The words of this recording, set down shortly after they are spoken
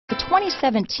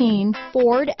2017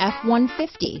 Ford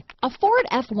F-150. A Ford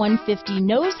F-150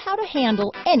 knows how to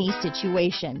handle any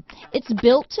situation. It's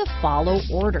built to follow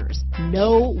orders,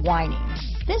 no whining.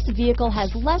 This vehicle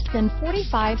has less than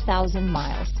 45,000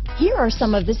 miles. Here are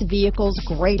some of this vehicle's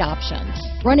great options: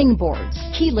 running boards,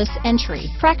 keyless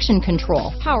entry, traction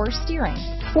control, power steering,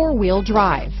 four-wheel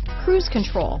drive, cruise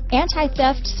control,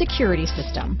 anti-theft security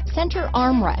system, center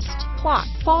armrest, clock,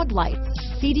 fog lights,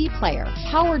 CD player,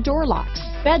 power door locks,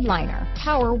 bed liner,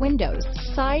 power windows,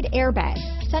 side airbag,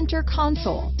 center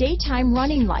console, daytime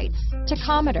running lights,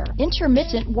 tachometer,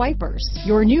 intermittent wipers.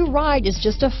 Your new ride is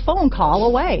just a phone call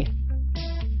away.